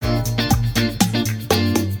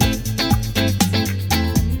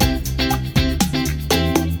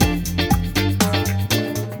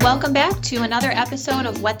Welcome back to another episode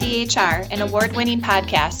of What the HR, an award-winning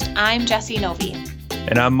podcast. I'm Jessie Novi.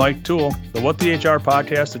 And I'm Mike Toole. The What the HR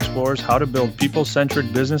podcast explores how to build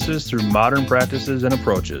people-centric businesses through modern practices and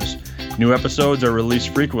approaches. New episodes are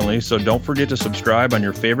released frequently, so don't forget to subscribe on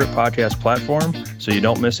your favorite podcast platform so you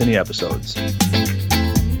don't miss any episodes.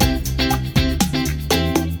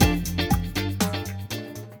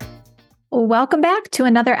 Welcome back to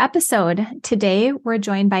another episode. Today, we're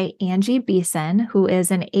joined by Angie Beeson, who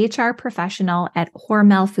is an HR professional at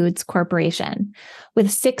Hormel Foods Corporation.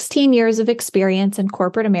 With 16 years of experience in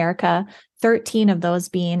corporate America, 13 of those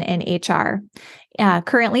being in HR.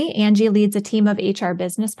 Currently, Angie leads a team of HR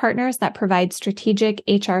business partners that provide strategic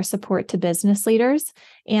HR support to business leaders.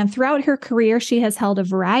 And throughout her career, she has held a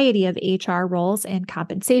variety of HR roles in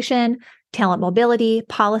compensation, talent mobility,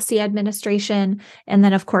 policy administration, and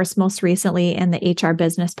then, of course, most recently in the HR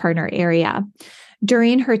business partner area.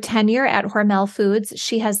 During her tenure at Hormel Foods,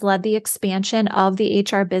 she has led the expansion of the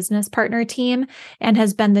HR business partner team and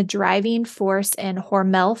has been the driving force in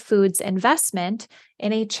Hormel Foods' investment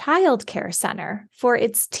in a child care center for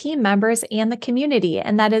its team members and the community.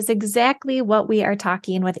 And that is exactly what we are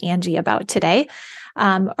talking with Angie about today.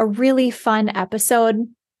 A really fun episode.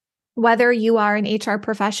 Whether you are an HR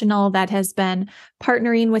professional that has been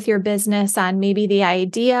partnering with your business on maybe the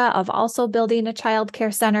idea of also building a child care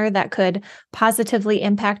center that could positively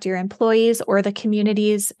impact your employees or the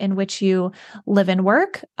communities in which you live and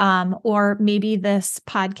work, or maybe this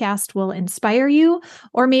podcast will inspire you,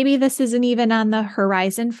 or maybe this isn't even on the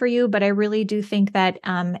horizon for you, but I really do think that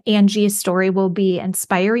Angie's story will be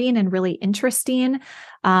inspiring and really interesting.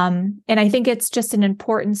 And I think it's just an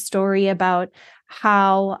important story about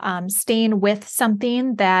how staying with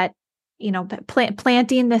something that,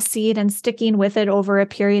 planting the seed and sticking with it over a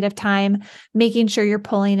period of time, making sure you're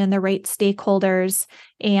pulling in the right stakeholders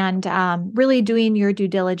and really doing your due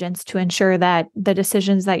diligence to ensure that the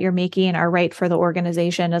decisions that you're making are right for the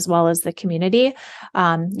organization as well as the community.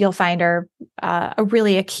 You'll find are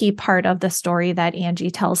really a key part of the story that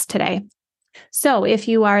Angie tells today. So if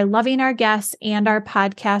you are loving our guests and our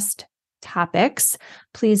podcast topics,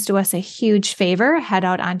 please do us a huge favor. Head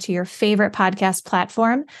out onto your favorite podcast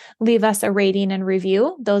platform, leave us a rating and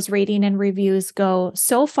review. Those rating and reviews go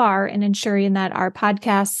so far in ensuring that our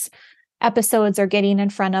podcasts episodes are getting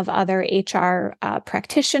in front of other HR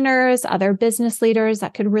practitioners, other business leaders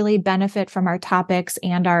that could really benefit from our topics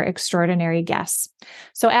and our extraordinary guests.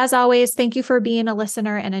 So as always, thank you for being a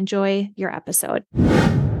listener and enjoy your episode.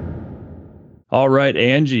 All right,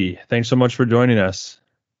 Angie, thanks so much for joining us.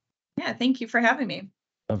 Yeah, thank you for having me.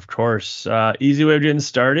 Of course. Easy way of getting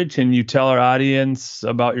started. Can you tell our audience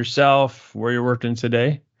about yourself, where you're working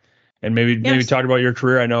today, and maybe talk about your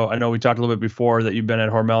career? I know we talked a little bit before that you've been at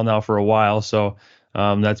Hormel now for a while, so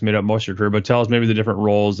that's made up most of your career. But tell us maybe the different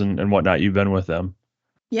roles and whatnot you've been with them.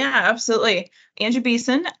 Yeah, absolutely. Angie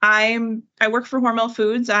Beeson. I work for Hormel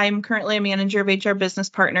Foods. I'm currently a manager of HR business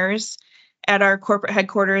partners at our corporate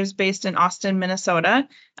headquarters based in Austin, Minnesota.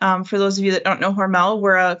 For those of you that don't know Hormel,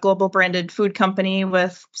 we're a global branded food company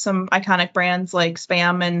with some iconic brands like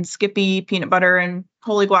Spam and Skippy, peanut butter, and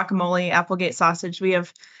Holy Guacamole, Applegate sausage. We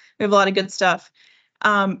have a lot of good stuff.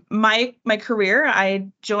 My career, I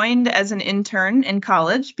joined as an intern in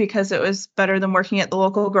college because it was better than working at the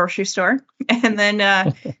local grocery store. And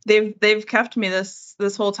then they've kept me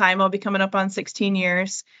this whole time. I'll be coming up on 16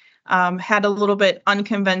 years. Had a little bit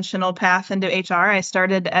unconventional path into HR. I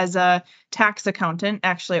started as a tax accountant,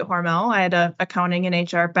 actually at Hormel. I had a accounting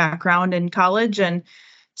and HR background in college and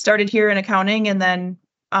started here in accounting, and then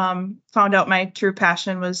found out my true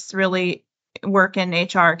passion was really work in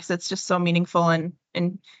HR because it's just so meaningful and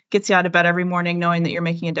gets you out of bed every morning knowing that you're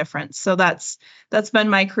making a difference. So that's been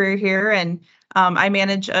my career here, and I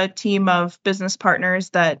manage a team of business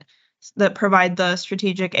partners that provide the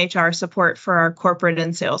strategic HR support for our corporate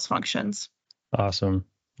and sales functions. Awesome.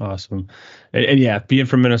 And yeah, being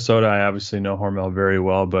from Minnesota, I obviously know Hormel very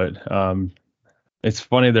well, but it's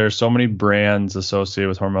funny. There are so many brands associated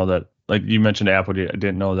with Hormel that, like you mentioned, Applegate. I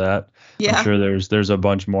didn't know that. Yeah. I'm sure there's a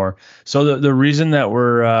bunch more. So the reason that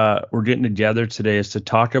we're getting together today is to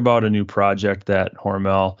talk about a new project that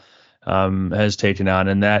Hormel has taken on,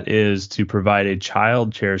 and that is to provide a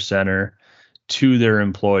child care center to their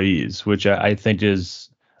employees, which I think is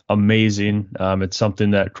amazing. It's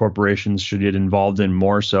something that corporations should get involved in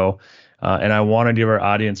more so. And I want to give our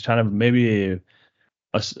audience kind of maybe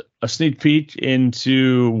a sneak peek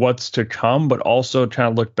into what's to come, but also kind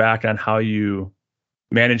of look back on how you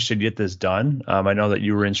managed to get this done. I know that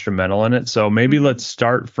you were instrumental in it. So maybe let's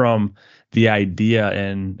start from the idea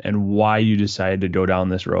and why you decided to go down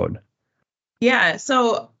this road. Yeah.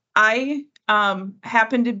 So I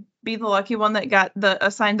happened to be the lucky one that got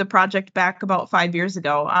assigned the project back about 5 years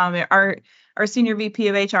ago. Our senior VP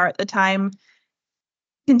of HR at the time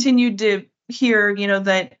continued to hear,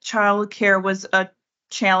 that childcare was a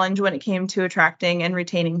challenge when it came to attracting and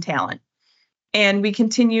retaining talent. And we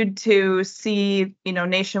continued to see,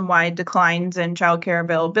 nationwide declines in childcare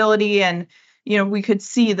availability. And, we could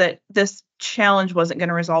see that this challenge wasn't going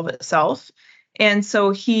to resolve itself. And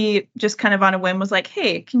so he just kind of on a whim was like,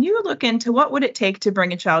 hey, can you look into what would it take to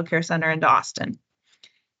bring a childcare center into Austin?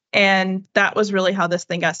 And that was really how this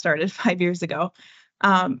thing got started 5 years ago.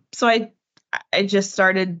 So I just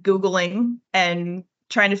started Googling and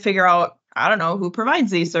trying to figure out, I don't know, who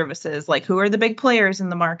provides these services, like who are the big players in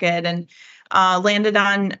the market, and landed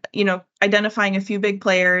on, identifying a few big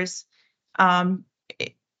players.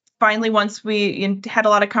 Finally, once we had a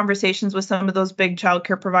lot of conversations with some of those big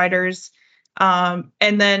childcare providers, and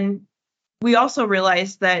then we also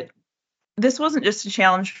realized that this wasn't just a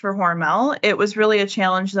challenge for Hormel. It was really a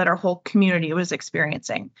challenge that our whole community was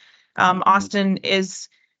experiencing. Austin is,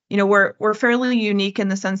 we're fairly unique in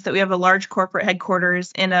the sense that we have a large corporate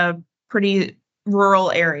headquarters in a pretty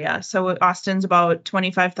rural area. So Austin's about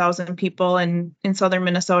 25,000 people in southern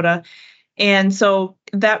Minnesota. And so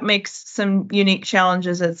that makes some unique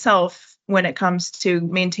challenges itself when it comes to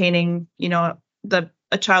maintaining,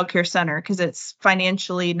 a childcare center, because it's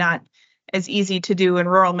financially not as easy to do in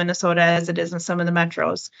rural Minnesota as it is in some of the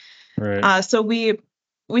metros. Right. So we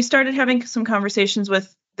started having some conversations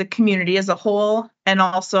with the community as a whole, and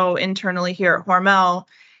also internally here at Hormel.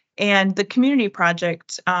 And the community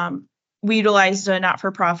project, we utilized a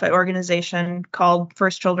not-for-profit organization called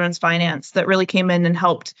First Children's Finance that really came in and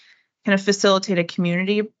helped kind of facilitate a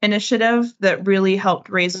community initiative that really helped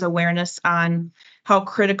raise awareness on how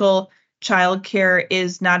critical childcare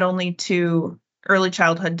is, not only to early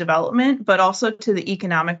childhood development, but also to the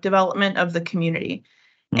economic development of the community.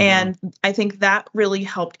 Mm-hmm. And I think that really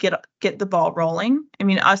helped get the ball rolling. I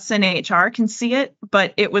mean, us in HR can see it,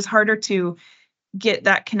 but it was harder to get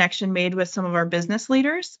that connection made with some of our business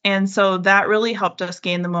leaders. And so that really helped us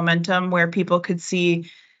gain the momentum where people could see,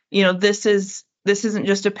 this isn't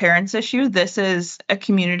just a parents issue. This is a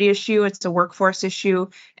community issue. It's a workforce issue,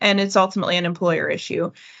 and it's ultimately an employer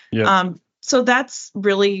issue. Yep. So that's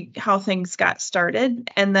really how things got started.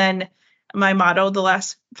 And then my motto the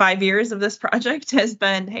last 5 years of this project has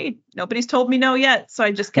been, hey, nobody's told me no yet. So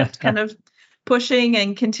I just kept kind of pushing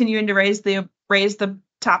and continuing to raise the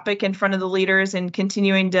topic in front of the leaders, and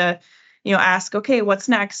continuing to, ask, okay, what's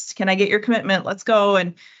next? Can I get your commitment? Let's go.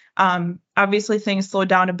 And obviously things slowed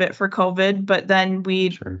down a bit for COVID, but then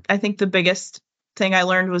I think the biggest thing I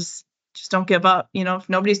learned was just don't give up. If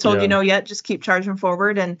nobody's told you no yet, just keep charging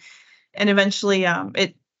forward. And eventually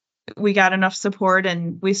we got enough support,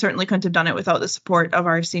 and we certainly couldn't have done it without the support of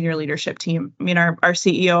our senior leadership team. I mean, our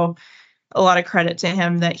CEO, a lot of credit to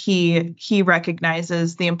him that he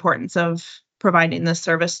recognizes the importance of providing this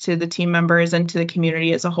service to the team members and to the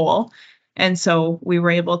community as a whole. And so we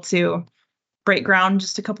were able to break ground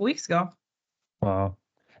just a couple weeks ago. Wow.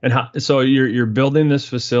 And so you're building this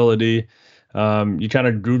facility. You kind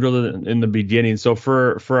of Googled it in the beginning. So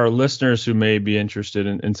for our listeners who may be interested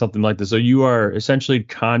in something like this, so you are essentially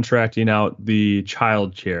contracting out the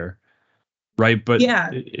child care, right? But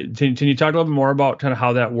yeah. Can you talk a little bit more about kind of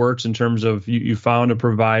how that works in terms of you found a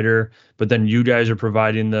provider, but then you guys are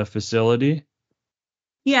providing the facility?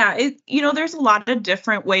 Yeah, there's a lot of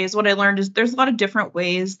different ways. What I learned is there's a lot of different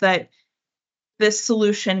ways that this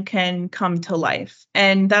solution can come to life.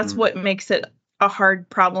 And that's what makes it a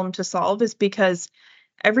hard problem to solve, is because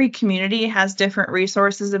every community has different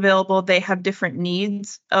resources available. They have different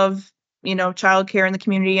needs of, childcare in the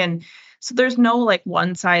community. And so there's no like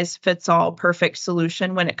one size fits all perfect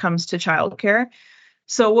solution when it comes to childcare.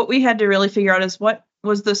 So what we had to really figure out is what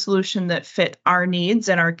was the solution that fit our needs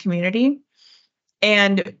and our community.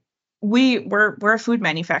 And we're a food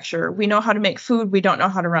manufacturer. We know how to make food. We don't know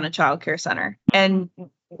how to run a childcare center. And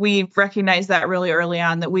we recognized that really early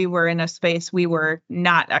on, that we were in a space we were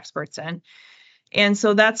not experts in. And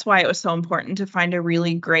so that's why it was so important to find a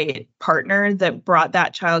really great partner that brought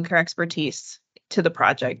that childcare expertise to the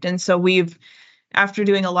project. And so after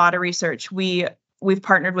doing a lot of research, we've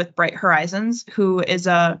partnered with Bright Horizons, who is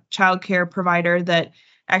a childcare provider that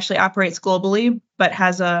actually operates globally, but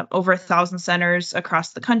has over 1,000 centers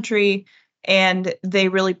across the country. And they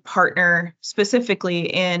really partner specifically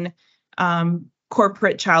in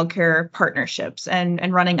corporate childcare partnerships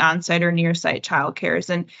and running onsite or near-site childcares.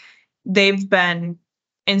 And they've been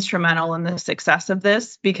instrumental in the success of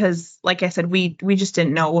this, because, like I said, we just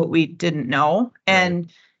didn't know what we didn't know. And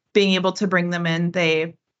being able to bring them in,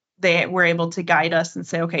 they they were able to guide us and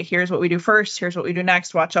say, okay, here's what we do first, here's what we do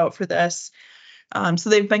next, watch out for this. So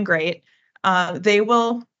they've been great. They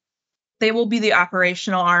will be the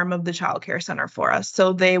operational arm of the child care center for us.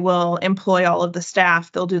 So they will employ all of the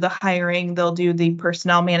staff. They'll do the hiring. They'll do the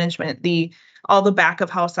personnel management, all the back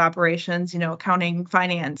of house operations, accounting,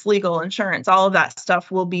 finance, legal, insurance, all of that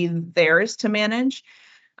stuff will be theirs to manage.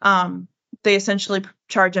 They essentially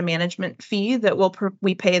charge a management fee that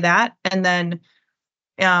we pay that. And then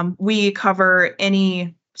we cover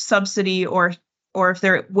any subsidy or if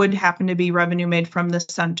there would happen to be revenue made from the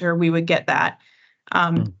center, we would get that.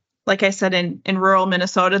 Like I said, in rural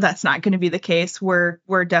Minnesota, that's not going to be the case.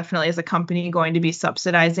 We're definitely, as a company, going to be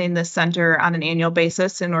subsidizing this center on an annual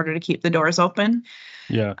basis in order to keep the doors open.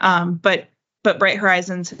 Yeah. But Bright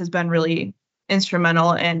Horizons has been really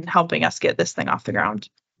instrumental in helping us get this thing off the ground.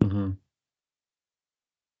 Mm-hmm.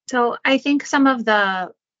 So I think some of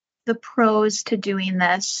the pros to doing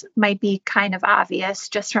this might be kind of obvious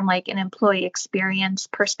just from like an employee experience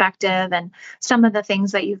perspective, and some of the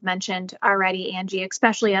things that you've mentioned already, Angie,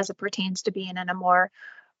 especially as it pertains to being in a more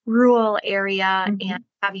rural area and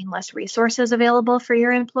having less resources available for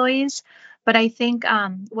your employees. But I think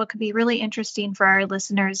what could be really interesting for our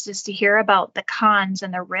listeners is to hear about the cons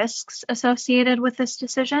and the risks associated with this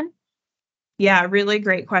decision. Yeah, really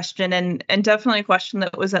great question, and definitely a question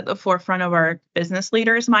that was at the forefront of our business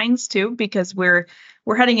leaders' minds too, because we're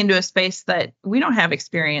heading into a space that we don't have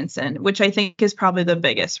experience in, which I think is probably the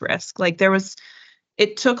biggest risk. Like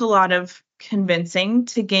it took a lot of convincing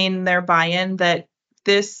to gain their buy-in that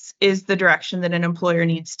this is the direction that an employer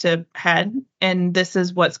needs to head, and this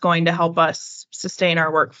is what's going to help us sustain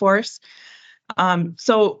our workforce.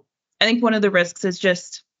 So I think one of the risks is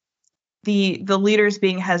just the leaders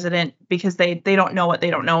being hesitant because they don't know what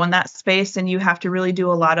they don't know in that space. And you have to really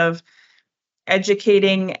do a lot of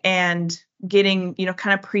educating and getting,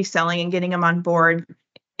 kind of pre-selling and getting them on board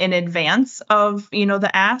in advance of,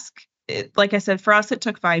 the ask. Like I said, for us, it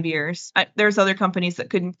took 5 years. There's other companies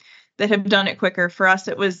that have done it quicker. For us,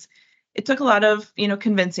 it took a lot of,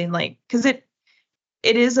 convincing, because it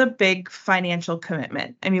is a big financial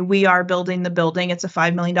commitment. I mean, we are building the building. It's a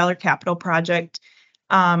 $5 million capital project.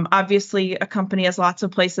 Obviously, a company has lots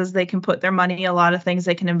of places they can put their money, a lot of things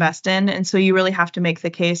they can invest in. And so you really have to make the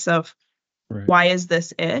case of why is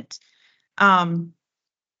this it? And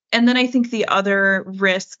then I think the other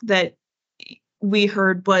risk that we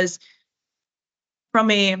heard was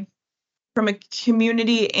from a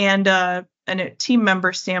community and a team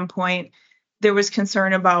member standpoint, there was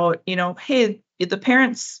concern about, hey, the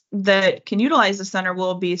parents that can utilize the center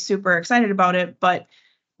will be super excited about it, but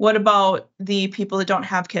what about the people that don't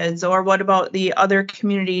have kids? Or what about the other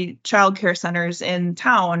community childcare centers in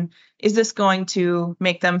town? Is this going to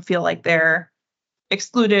make them feel like they're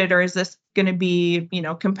excluded, or is this going to be,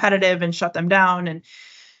 competitive and shut them down? And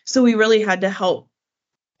so we really had to help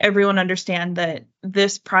everyone understand that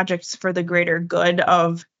this project's for the greater good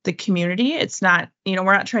of the community. It's not, we're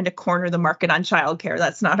not trying to corner the market on childcare.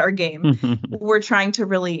 That's not our game. We're trying to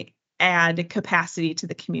really add capacity to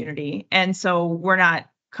the community. And so we're not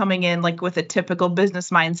coming in like with a typical business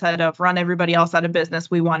mindset of run everybody else out of business.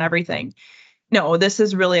 We want everything. No, this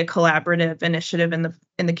is really a collaborative initiative in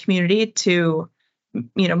the community to,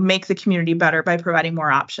 make the community better by providing more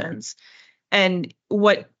options. And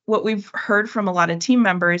what we've heard from a lot of team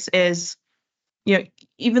members is,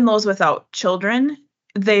 even those without children,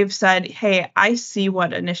 they've said, hey, I see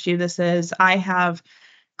what an issue this is. I have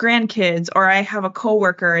grandkids, or I have a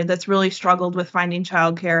coworker that's really struggled with finding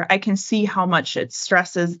childcare. I can see how much it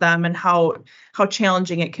stresses them and how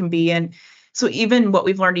challenging it can be. And so even what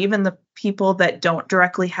we've learned, even the people that don't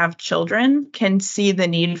directly have children can see the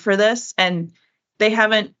need for this, and they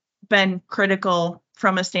haven't been critical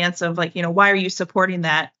from a stance of like, why are you supporting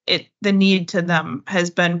that? The need to them has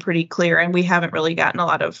been pretty clear, and we haven't really gotten a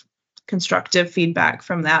lot of constructive feedback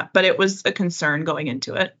from that, but it was a concern going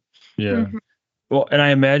into it. Yeah. Mm-hmm. Well, and I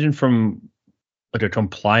imagine from like a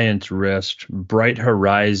compliance risk, Bright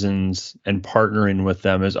Horizons and partnering with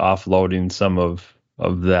them is offloading some of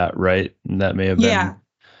that, right? And that may have been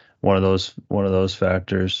one of those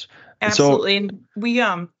factors. Absolutely. And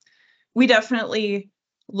we definitely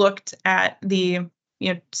looked at the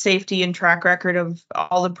safety and track record of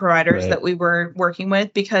all the providers that we were working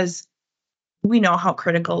with, because we know how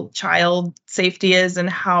critical child safety is and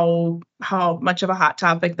how much of a hot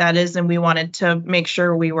topic that is. And we wanted to make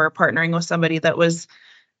sure we were partnering with somebody that was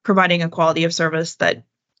providing a quality of service that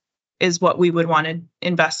is what we would want to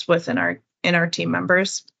invest with in our team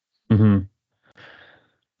members. Mm-hmm.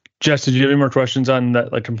 Jess, did you have any more questions on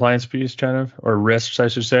that, like compliance piece, kind of, or risks, I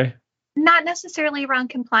should say? not necessarily around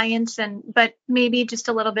compliance, but maybe just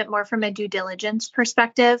a little bit more from a due diligence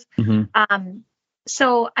perspective.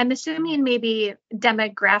 So I'm assuming maybe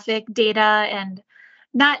demographic data, and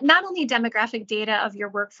not only demographic data of your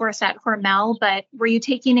workforce at Hormel, but were you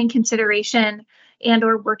taking in consideration and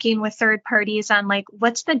or working with third parties on like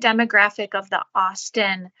what's the demographic of the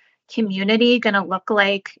Austin community going to look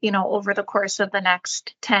like, over the course of the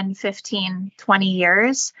next 10, 15, 20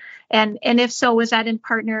 years? And if so, was that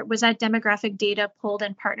demographic data pulled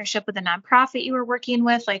in partnership with a nonprofit you were working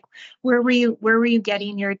with? Like where were you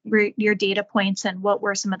getting your data points, and what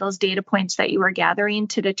were some of those data points that you were gathering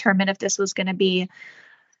to determine if this was going to be,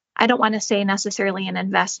 I don't want to say necessarily an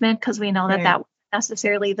investment, because we know that wasn't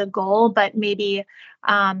necessarily the goal, but maybe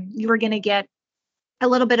you were going to get a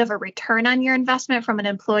little bit of a return on your investment from an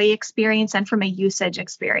employee experience and from a usage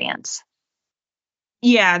experience.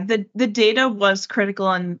 Yeah, the data was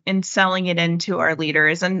critical in selling it into our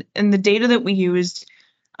leaders, and the data that we used,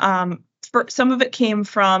 for some of it came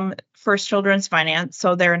from First Children's Finance,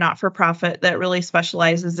 so they're a not-for-profit that really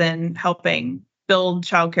specializes in helping build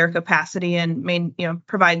childcare capacity and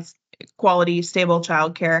provides quality, stable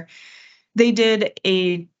childcare. They did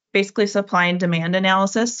a basically supply and demand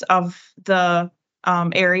analysis of the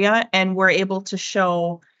area, and were able to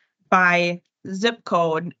show by zip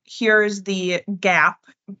code, here's the gap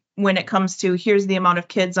when it comes to here's the amount of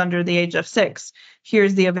kids under the age of 6,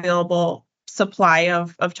 here's the available supply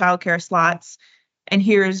of childcare slots, and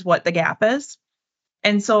here's what the gap is.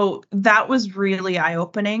 And so that was really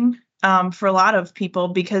eye-opening for a lot of people,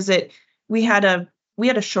 because we had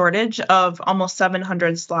a shortage of almost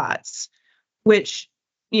 700 slots, which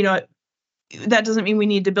that doesn't mean we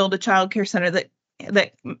need to build a childcare center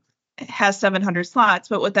that has 700 slots,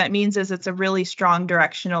 but what that means is it's a really strong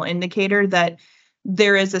directional indicator that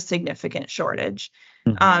there is a significant shortage.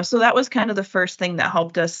 So that was kind of the first thing that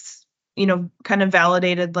helped us, kind of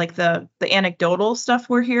validated like the anecdotal stuff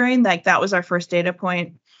we're hearing. Like that was our first data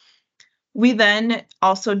point. We then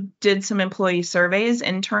also did some employee surveys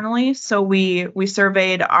internally. So we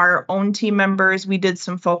surveyed our own team members. We did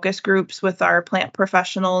some focus groups with our plant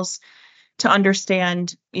professionals to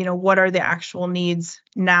understand, what are the actual needs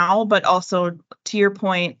now, but also to your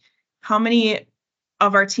point, how many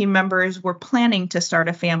of our team members were planning to start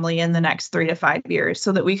a family in the next 3 to 5 years,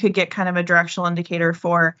 so that we could get kind of a directional indicator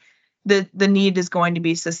for the need is going to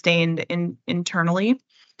be sustained internally.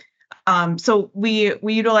 So we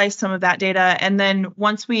utilized some of that data. And then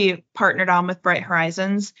once we partnered on with Bright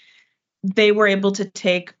Horizons, they were able to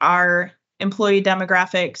take our employee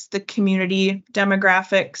demographics, the community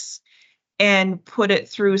demographics, and put it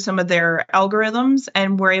through some of their algorithms,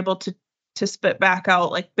 and we're able to spit back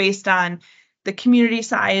out, like based on the community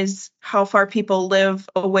size, how far people live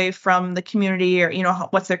away from the community, or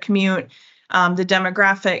what's their commute, the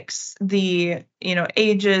demographics, the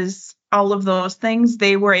ages, all of those things.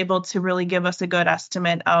 They were able to really give us a good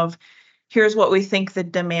estimate of here's what we think the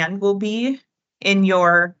demand will be in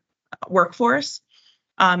your workforce.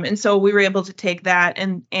 And so we were able to take that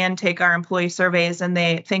and take our employee surveys, and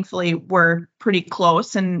they thankfully were pretty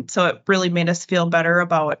close. And so it really made us feel better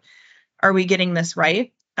about, are we getting this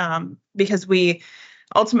right? Because we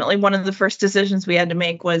ultimately, one of the first decisions we had to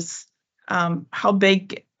make was how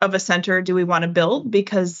big of a center do we want to build?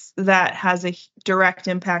 Because that has a direct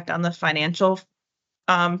impact on the financial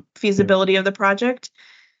feasibility of the project.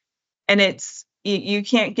 And you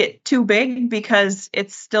can't get too big, because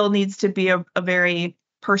it still needs to be a very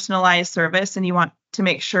personalized service, and you want to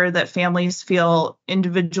make sure that families feel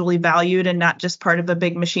individually valued and not just part of a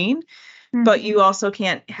big machine. But you also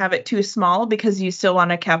can't have it too small, because you still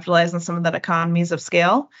want to capitalize on some of that economies of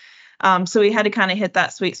scale. So we had to kind of hit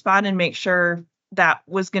that sweet spot and make sure that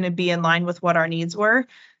was going to be in line with what our needs were.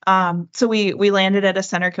 So we landed at a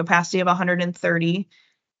center capacity of 130,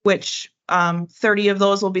 which 30 of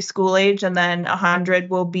those will be school age, and then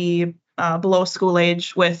 100 will be below school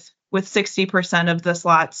age, with 60% of the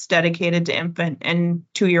slots dedicated to infant and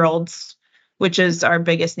 2-year-olds, which is our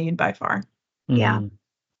biggest need by far. Yeah.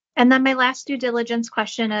 And then my last due diligence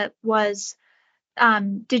question was,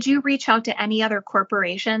 did you reach out to any other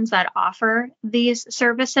corporations that offer these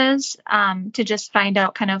services to just find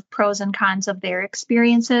out kind of pros and cons of their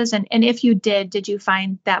experiences? And if you did you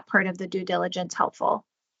find that part of the due diligence helpful?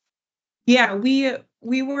 Yeah, we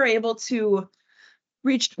were able to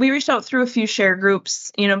reached out through a few share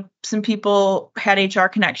groups. Some people had HR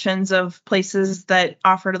connections of places that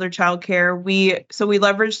offered other childcare. So we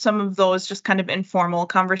leveraged some of those just kind of informal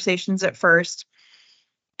conversations at first.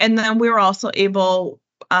 And then we were also able,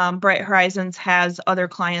 Bright Horizons has other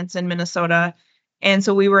clients in Minnesota, And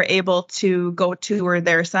so we were able to go tour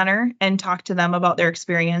their center and talk to them about their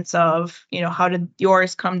experience of, how did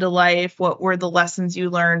yours come to life? What were the lessons you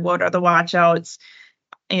learned? What are the watch outs?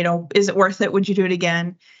 Is it worth it? Would you do it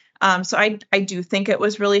again? So I do think it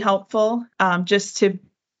was really helpful, just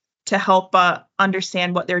to help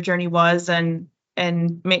understand what their journey was and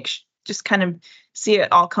just kind of see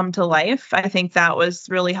it all come to life. I think that was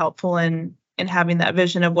really helpful in having that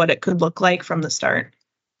vision of what it could look like from the start.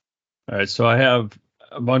 All right, so I have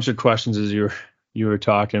a bunch of questions as you were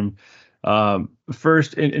talking.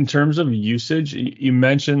 First, in terms of usage, you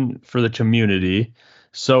mentioned for the community.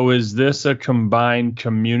 So is this a combined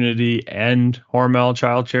community and Hormel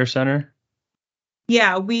Child Care Center?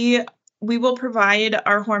 Yeah, we will provide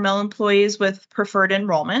our Hormel employees with preferred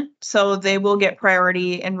enrollment, so they will get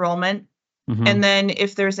priority enrollment. Mm-hmm. And then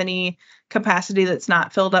if there's any capacity that's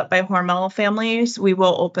not filled up by Hormel families, we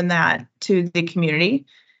will open that to the community,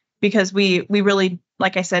 because we really,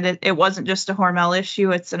 like I said, it wasn't just a Hormel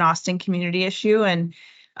issue, it's an Austin community issue. And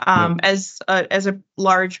as a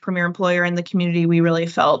large premier employer in the community, we really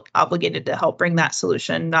felt obligated to help bring that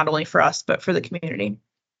solution, not only for us, but for the community.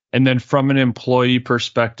 And then from an employee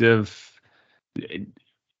perspective,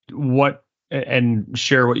 and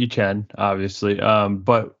share what you can, obviously,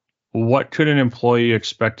 but what could an employee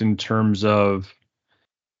expect in terms of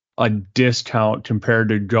a discount compared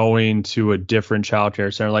to going to a different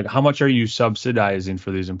childcare center? Like, how much are you subsidizing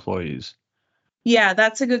for these employees? Yeah,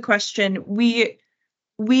 that's a good question.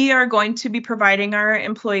 We are going to be providing our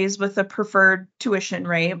employees with a preferred tuition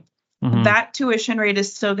rate. Mm-hmm. That tuition rate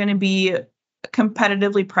is still going to be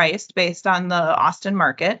competitively priced based on the Austin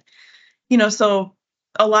market. So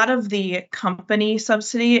a lot of the company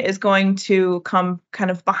subsidy is going to come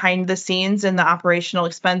kind of behind the scenes in the operational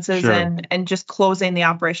expenses. Sure. and just closing the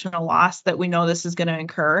operational loss that we know this is going to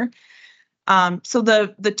incur. So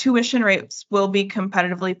the tuition rates will be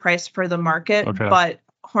competitively priced for the market, Okay. But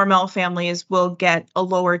Hormel families will get a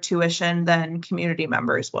lower tuition than community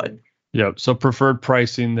members would. Yep. So preferred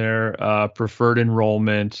pricing there, preferred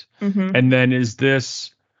enrollment. Mm-hmm. And then is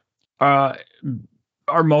this,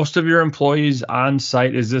 are most of your employees on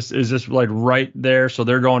site? Is this like right there? So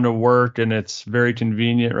they're going to work and it's very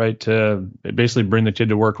convenient, right, to basically bring the kid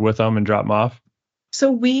to work with them and drop them off?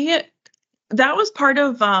 So that was part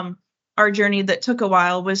of our journey that took a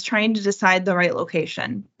while, was trying to decide the right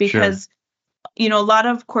location, because, a lot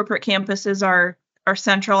of corporate campuses are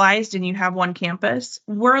centralized and you have one campus.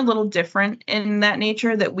 We're a little different in that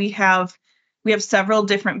nature, that we have several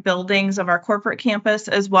different buildings of our corporate campus,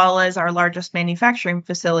 as well as our largest manufacturing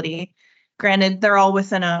facility. Granted, they're all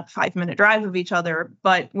within a 5-minute drive of each other,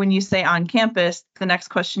 but when you say on campus, the next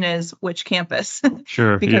question is which campus?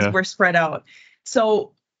 Sure. Because Yeah. we're spread out.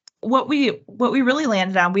 So what we really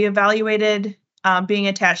landed on, we evaluated being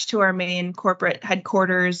attached to our main corporate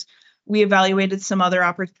headquarters. We evaluated some other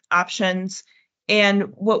options.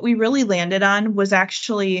 And what we really landed on was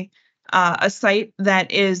actually a site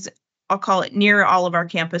that is, I'll call it, near all of our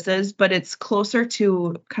campuses, but it's closer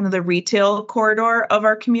to kind of the retail corridor of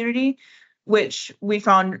our community, which we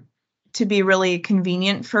found to be really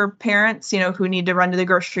convenient for parents, who need to run to the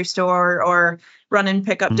grocery store or run and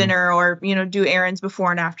pick up dinner, or, do errands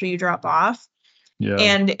before and after you drop off. Yeah.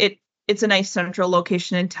 And it's a nice central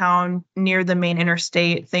location in town near the main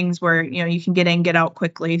interstate, things where, you can get in, get out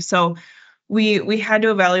quickly. So we had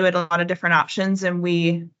to evaluate a lot of different options, and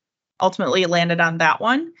we ultimately landed on that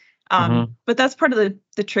one. But that's part of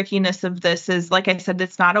the trickiness of this is, like I said,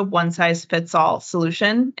 it's not a one size fits all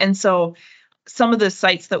solution. And so some of the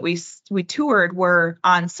sites that we toured were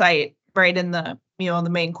on site right in the, the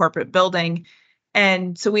main corporate building.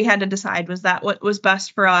 And so we had to decide, was that what was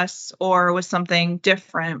best for us, or was something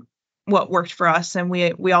different what worked for us? And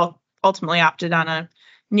we all ultimately opted on a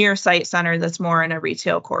near site center that's more in a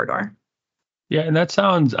retail corridor. Yeah. And that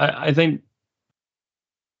sounds, I think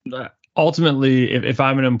that ultimately, if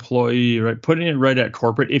I'm an employee, right, putting it right at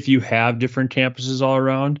corporate, if you have different campuses all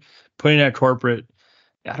around, putting it at corporate,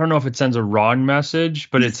 I don't know if it sends a wrong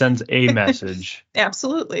message, but it sends a message.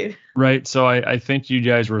 Absolutely. Right. So I think you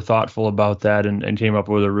guys were thoughtful about that and came up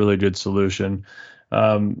with a really good solution.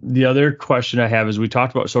 The other question I have is, we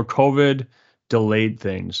talked about, so COVID delayed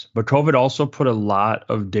things, but COVID also put a lot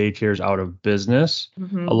of daycares out of business.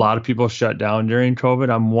 Mm-hmm. A lot of people shut down during COVID.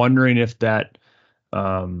 I'm wondering if that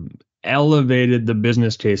elevated the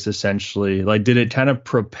business case, essentially. Like, did it kind of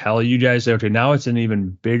propel you guys to say, okay, now it's an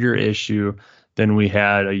even bigger issue than we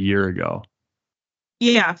had a year ago?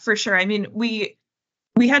 Yeah, for sure. I mean, we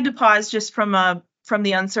had to pause just from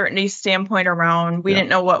the uncertainty standpoint around, we didn't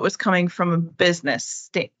know what was coming from a business,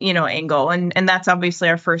 angle. And that's obviously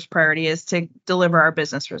our first priority, is to deliver our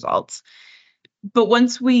business results. but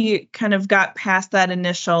once we kind of got past that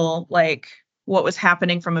initial, like what was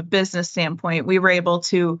happening from a business standpoint, we were able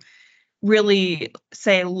to really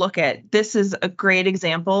say, look at this is a great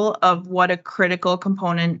example of what a critical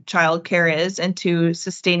component childcare is into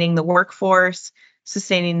sustaining the workforce,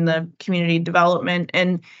 sustaining the community development.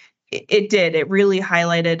 And it really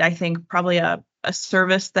highlighted, I think, probably a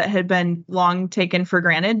service that had been long taken for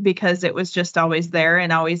granted because it was just always there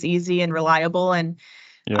and always easy and reliable. And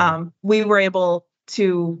we were able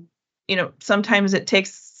to, sometimes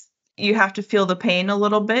you have to feel the pain a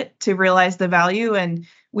little bit to realize the value. And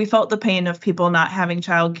we felt the pain of people not having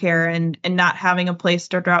childcare and not having a place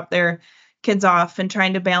to drop their kids off and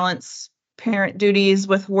trying to balance parent duties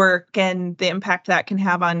with work and the impact that can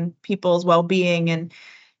have on people's well-being. And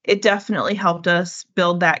it definitely helped us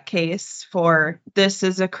build that case for this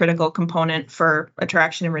is a critical component for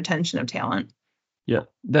attraction and retention of talent. Yeah,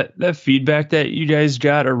 that feedback that you guys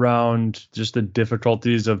got around just the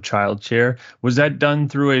difficulties of childcare, was that done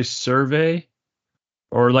through a survey?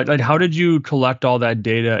 Or like how did you collect all that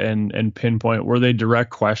data and pinpoint? Were they direct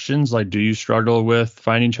questions like, do you struggle with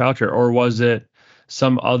finding childcare? Or was it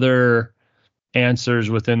some other answers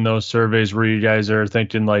within those surveys where you guys are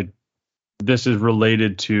thinking like, this is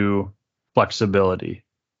related to flexibility?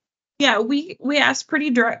 Yeah, we asked pretty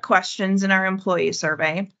direct questions in our employee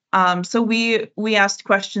survey. So we asked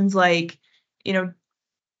questions like,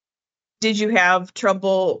 did you have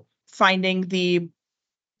trouble finding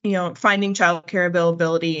finding childcare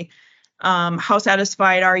availability? How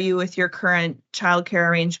satisfied are you with your current childcare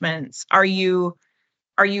arrangements? Are you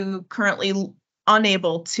currently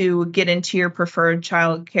unable to get into your preferred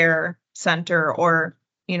childcare center or,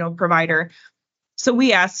 provider? So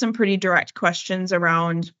we asked some pretty direct questions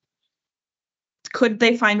around, could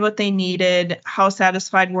they find what they needed? How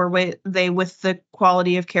satisfied were they with the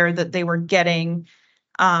quality of care that they were getting?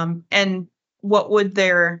 And what would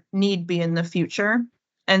their need be in the future?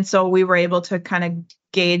 And so we were able to kind of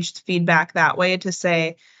gauge feedback that way to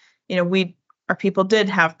say, our people did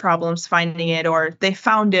have problems finding it, or they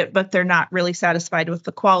found it, but they're not really satisfied with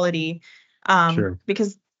the quality. Sure.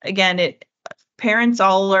 Because again, parents a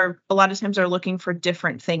lot of times are looking for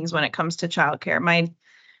different things when it comes to childcare.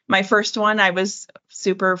 My first one, I was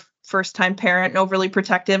super first time parent and overly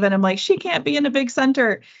protective. And I'm like, she can't be in a big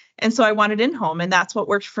center. And so I wanted in-home. And that's what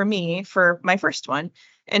worked for me for my first one.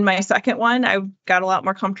 And my second one, I got a lot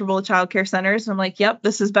more comfortable with childcare centers. And I'm like, yep,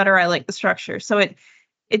 this is better. I like the structure. So it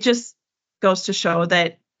just goes to show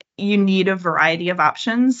that you need a variety of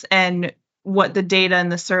options. And what the data in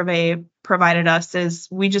the survey provided us is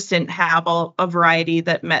we just didn't have a variety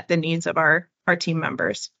that met the needs of our team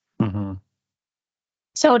members. Mm-hmm.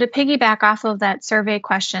 So to piggyback off of that survey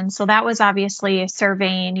question, so that was obviously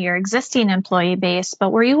surveying your existing employee base,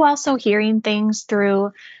 but were you also hearing things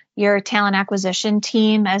through your talent acquisition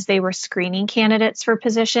team as they were screening candidates for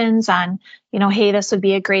positions on, hey, this would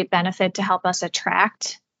be a great benefit to help us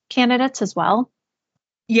attract candidates as well?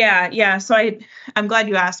 Yeah. So I'm glad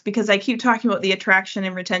you asked, because I keep talking about the attraction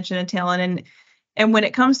and retention of talent. And when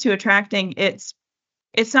it comes to attracting, it's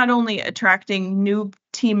not only attracting new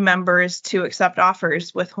team members to accept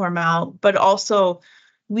offers with Hormel, but also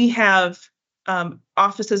we have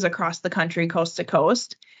offices across the country, coast to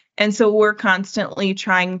coast. And so we're constantly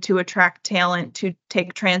trying to attract talent to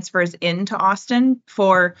take transfers into Austin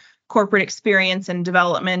for corporate experience and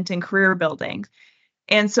development and career building.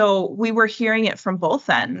 And so we were hearing it from both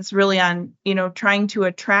ends, really on, trying to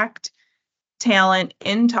attract talent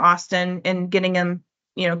into Austin and getting them,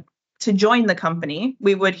 to join the company.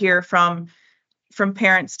 We would hear from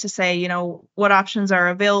parents to say, what options are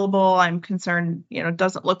available. I'm concerned, it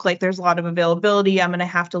doesn't look like there's a lot of availability. I'm going to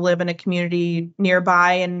have to live in a community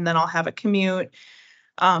nearby and then I'll have a commute.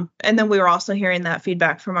 And then we were also hearing that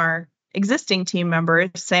feedback from our existing team members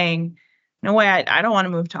saying, no way, I don't want to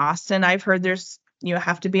move to Austin. I've heard you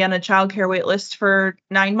have to be on a childcare wait list for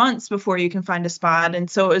 9 months before you can find a spot. And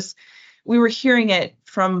so we were hearing it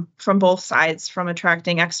from both sides, from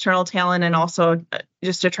attracting external talent and also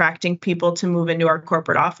just attracting people to move into our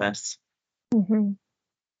corporate office. Mm-hmm.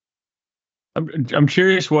 I'm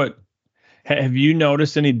curious, have you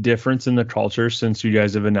noticed any difference in the culture since you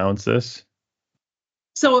guys have announced this?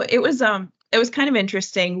 So it was kind of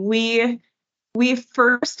interesting. We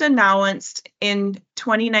first announced in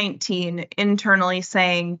 2019 internally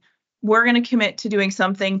saying we're going to commit to doing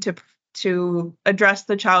something to address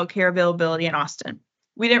the childcare availability in Austin.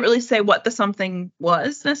 We didn't really say what the something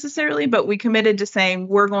was necessarily, but we committed to saying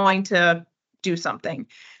we're going to do something.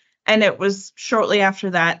 And it was shortly after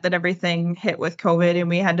that everything hit with COVID and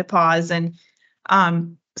we had to pause. And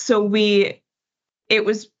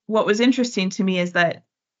what was interesting to me is that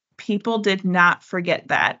people did not forget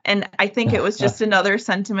that. And I think it was just another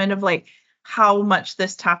sentiment of like how much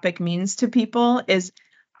this topic means to people is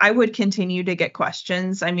I would continue to get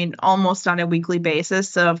questions. I mean, almost on a weekly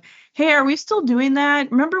basis of, hey, are we still doing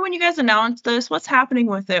that? Remember when you guys announced this? What's happening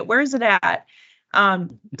with it? Where is it at?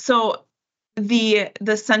 So the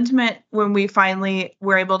sentiment when we finally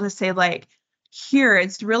were able to say like, here,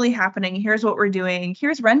 it's really happening. Here's what we're doing.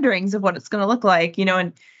 Here's renderings of what it's going to look like,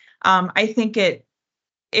 and I think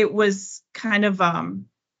it was kind of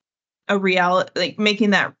a reality, like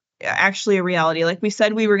making that actually a reality. Like we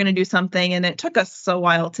said, we were going to do something and it took us a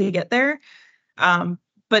while to get there.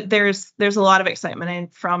 But there's a lot of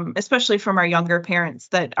excitement especially from our younger parents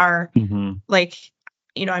that are like,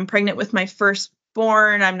 I'm pregnant with my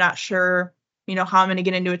firstborn. I'm not sure, how I'm going to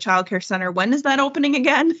get into a childcare center. When is that opening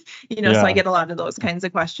again? So I get a lot of those kinds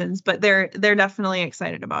of questions, but they're definitely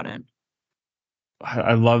excited about it.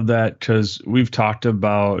 I love that because we've talked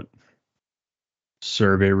about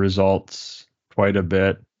survey results quite a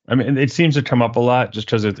bit. I mean, it seems to come up a lot just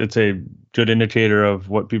because it's a good indicator of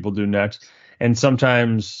what people do next. And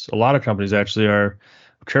sometimes a lot of companies actually are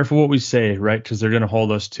careful what we say, right? Because they're going to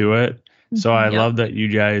hold us to it. So I love that you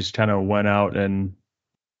guys kind of went out and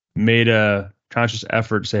made a conscious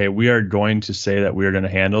effort to say, hey, we are going to say that we are going to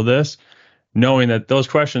handle this, knowing that those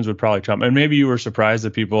questions would probably come. And maybe you were surprised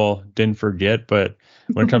that people didn't forget, but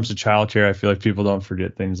when it comes to childcare, I feel like people don't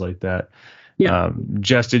forget things like that. Yeah.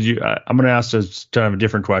 Jess, I'm going to ask us kind of a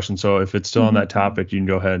different question. So if it's still on that topic, you can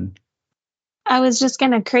go ahead. I was just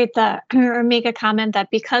going to make a comment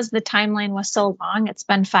that because the timeline was so long, it's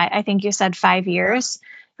been I think you said 5 years.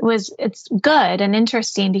 It's good and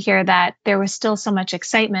interesting to hear that there was still so much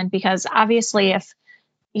excitement, because obviously if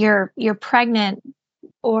you're pregnant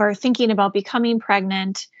or thinking about becoming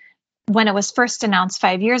pregnant when it was first announced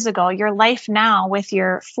 5 years ago, your life now with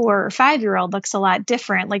your 4 or 5-year-old looks a lot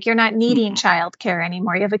different. Like you're not needing childcare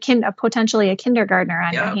anymore. You have potentially a kindergartner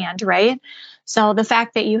on your hand, right? So the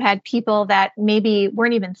fact that you had people that maybe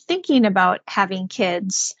weren't even thinking about having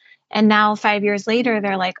kids, and now 5 years later,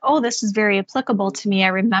 they're like, oh, this is very applicable to me. I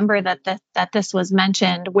remember that this was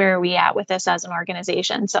mentioned. Where are we at with this as an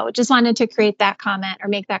organization? So just wanted to create that comment or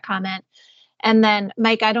make that comment. And then,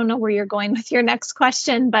 Mike, I don't know where you're going with your next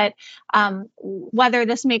question, but whether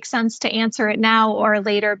this makes sense to answer it now or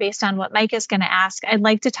later based on what Mike is going to ask, I'd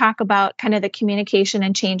like to talk about kind of the communication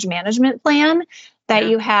and change management plan that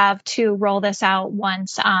you have to roll this out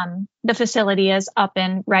once the facility is up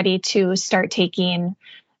and ready to start taking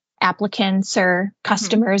applicants or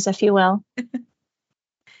customers, if you will.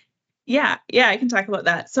 Yeah, I can talk about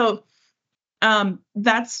that. So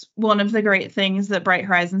that's one of the great things that Bright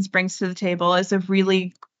Horizons brings to the table is a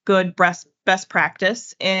really good best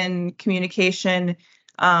practice in communication,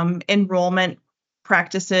 enrollment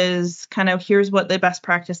practices, kind of here's what the best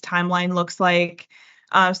practice timeline looks like.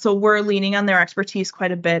 So we're leaning on their expertise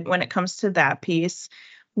quite a bit when it comes to that piece.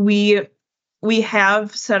 We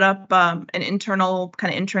have set up an internal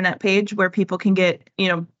kind of intranet page where people can get,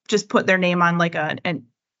 just put their name on like a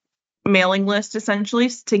mailing list essentially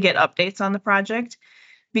to get updates on the project,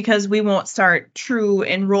 because we won't start true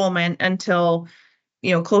enrollment until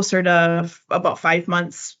closer to about 5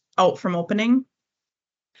 months out from opening.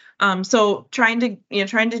 So trying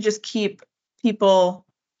to just keep people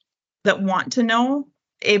that want to know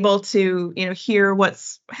able to hear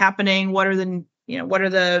what's happening, what are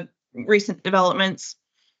the recent developments,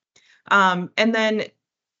 and then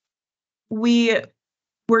we're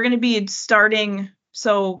going to be starting.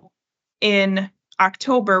 So in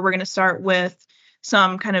October, we're going to start with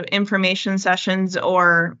some kind of information sessions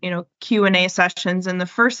or, Q&A sessions. And the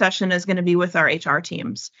first session is going to be with our HR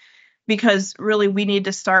teams, because really we need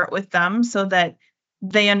to start with them so that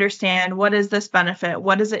they understand, what is this benefit?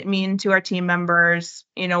 What does it mean to our team members?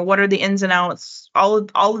 What are the ins and outs? All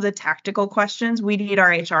of the tactical questions we need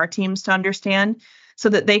our HR teams to understand so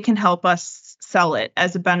that they can help us sell it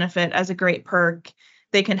as a benefit, as a great perk.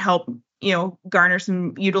 They can help garner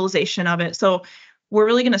some utilization of it. So we're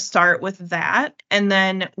really going to start with that. And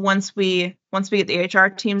then once we get the HR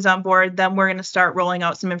teams on board, then we're going to start rolling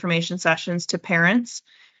out some information sessions to parents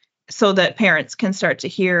so that parents can start to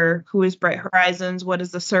hear who is Bright Horizons, what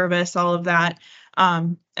is the service, all of that.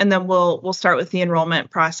 And then we'll start with the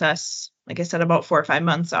enrollment process, like I said, about 4 or 5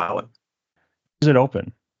 months out. Is it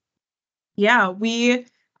open? Yeah, we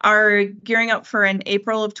are gearing up for an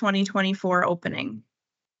April of 2024 opening.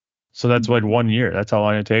 So that's like 1 year. That's how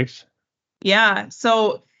long it takes? Yeah.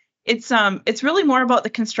 So it's really more about the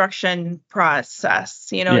construction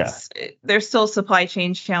process. There's still supply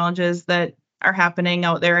chain challenges that are happening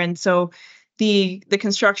out there. And so the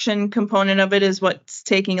construction component of it is what's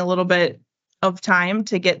taking a little bit of time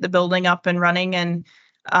to get the building up and running. And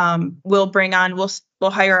we'll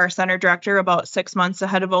hire our center director about 6 months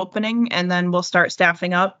ahead of opening, and then we'll start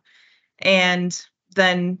staffing up. And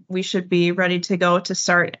then we should be ready to go to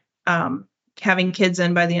start having kids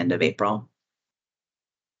in by the end of April.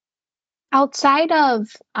 Outside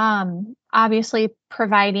of obviously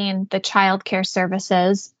providing the childcare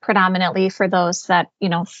services predominantly for those that,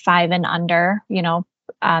 5 and under,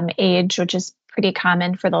 age, which is pretty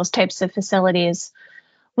common for those types of facilities,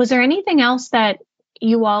 was there anything else that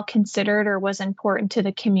you all considered or was important to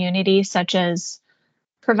the community, such as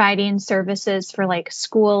providing services for like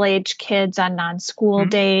school age kids on non-school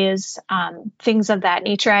days, things of that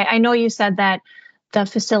nature? I know you said that the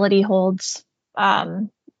facility holds,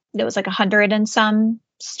 it was like 100 and some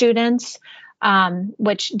students,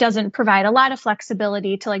 which doesn't provide a lot of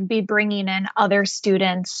flexibility to like be bringing in other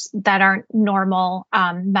students that aren't normal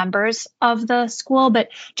members of the school. But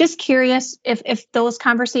just curious if those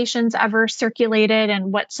conversations ever circulated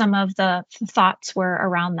and what some of the thoughts were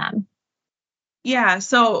around them. Yeah,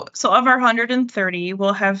 so of our 130,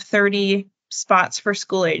 we'll have 30 spots for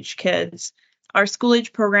school age kids. Our school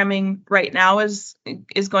age programming right now is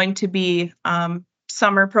going to be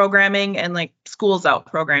summer programming and like schools out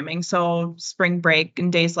programming, so spring break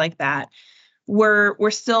and days like that. We're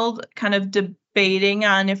still kind of debating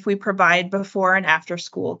on if we provide before and after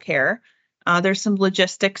school care. There's some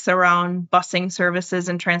logistics around busing services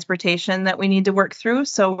and transportation that we need to work through,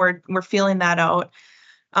 so we're feeling that out.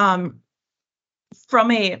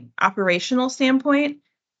 From a operational standpoint,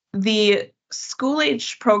 the school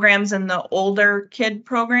age programs and the older kid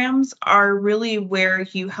programs are really where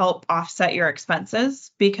you help offset your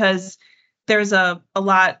expenses, because there's a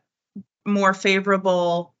lot more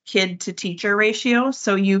favorable kid to teacher ratio.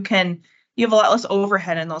 So you have a lot less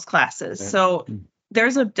overhead in those classes. Yeah. So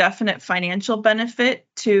there's a definite financial benefit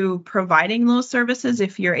to providing those services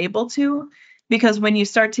if you're able to, because when you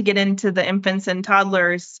start to get into the infants and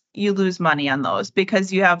toddlers, you lose money on those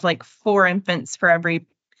because you have like 4 infants for every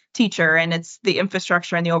teacher, and it's the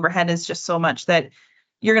infrastructure and the overhead is just so much that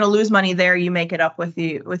you're going to lose money there. You make it up with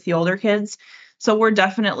the older kids. So we're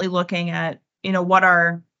definitely looking at, what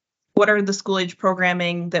are the school age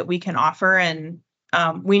programming that we can offer. And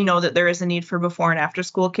we know that there is a need for before and after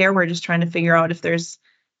school care. We're just trying to figure out if there's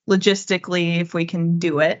logistically, if we can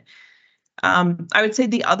do it. I would say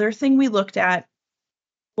the other thing we looked at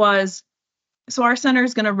was, so our center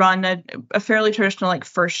is going to run a fairly traditional like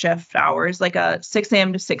first shift hours, like a 6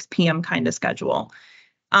 a.m. to 6 p.m. kind of schedule.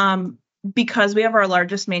 Because we have our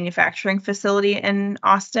largest manufacturing facility in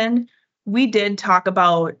Austin, we did talk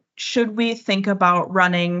about, should we think about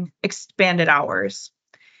running expanded hours?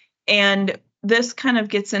 And this kind of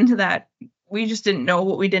gets into that. We just didn't know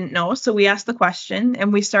what we didn't know. So we asked the question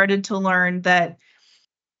and we started to learn that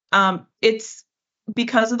it's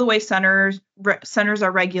because of the way centers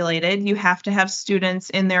are regulated, you have to have students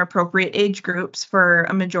in their appropriate age groups for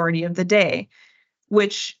a majority of the day,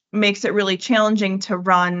 which makes it really challenging to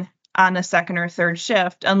run on a second or third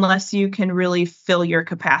shift unless you can really fill your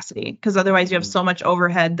capacity, because otherwise you have so much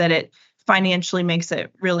overhead that it financially makes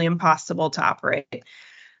it really impossible to operate.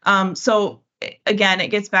 So again,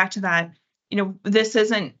 it gets back to that, this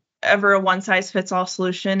isn't ever a one size fits all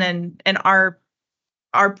solution, and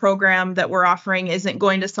our program that we're offering isn't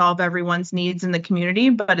going to solve everyone's needs in the community,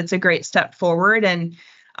 but it's a great step forward. And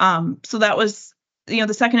so that was,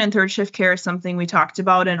 the second and third shift care is something we talked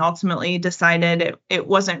about and ultimately decided it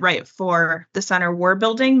wasn't right for the center we're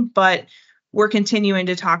building, but we're continuing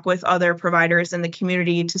to talk with other providers in the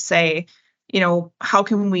community to say, how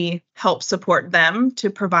can we help support them to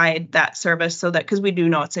provide that service, so that, because we do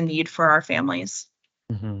know it's a need for our families.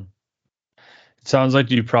 Mm-hmm. It sounds like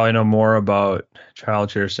you probably know more about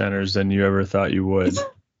childcare centers than you ever thought you would.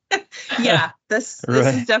 Yeah, this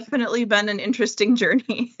has definitely been an interesting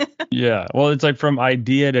journey. Yeah, well, it's like from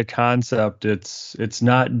idea to concept. It's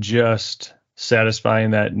not just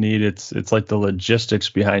satisfying that need. It's like the logistics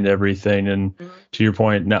behind everything. And to your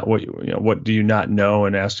point, not what do you not know,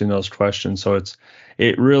 and asking those questions. So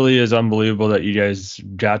it really is unbelievable that you guys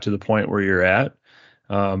got to the point where you're at.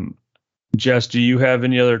 Jess, do you have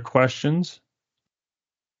any other questions?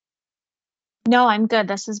 No, I'm good.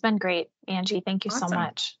 This has been great, Angie. Thank you Awesome. so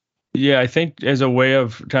much. Yeah, I think as a way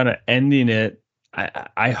of kind of ending it,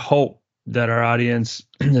 I hope that our audience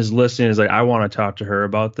is listening is like, I want to talk to her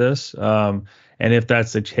about this. And if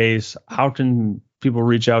that's the case, how can people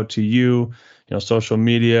reach out to you, social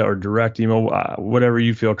media or direct email, whatever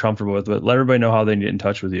you feel comfortable with, but let everybody know how they can get in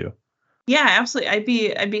touch with you. Yeah, absolutely.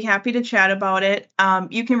 I'd be happy to chat about it.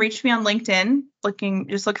 You can reach me on LinkedIn,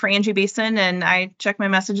 just look for Angie Beeson, and I check my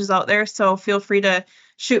messages out there. So feel free to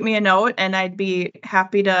shoot me a note, and I'd be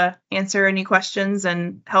happy to answer any questions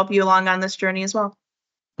and help you along on this journey as well.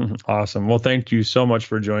 Awesome. Well, thank you so much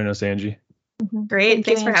for joining us, Angie. Great.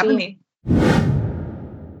 Thanks for having me.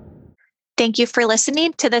 Thank you for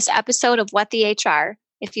listening to this episode of What the HR.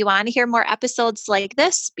 If you want to hear more episodes like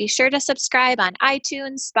this, be sure to subscribe on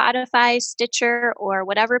iTunes, Spotify, Stitcher, or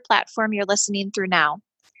whatever platform you're listening through now.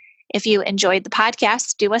 If you enjoyed the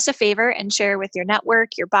podcast, do us a favor and share with your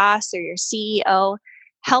network, your boss, or your CEO.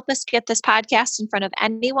 Help us get this podcast in front of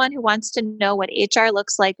anyone who wants to know what HR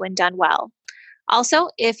looks like when done well. Also,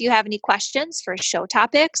 if you have any questions for show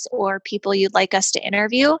topics or people you'd like us to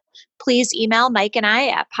interview, please email Mike and I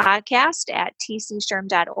at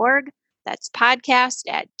podcast@tcshrm.org. That's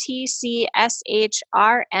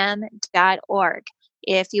podcast@tcshrm.org.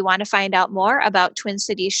 If you want to find out more about Twin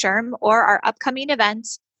Cities SHRM or our upcoming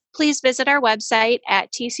events, please visit our website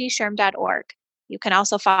at tcshrm.org. You can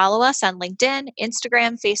also follow us on LinkedIn,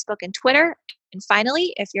 Instagram, Facebook, and Twitter. And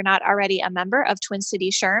finally, if you're not already a member of Twin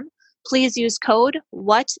Cities SHRM, please use code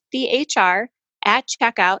WhatTheHR at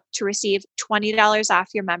checkout to receive $20 off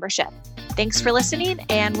your membership. Thanks for listening,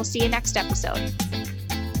 and we'll see you next episode.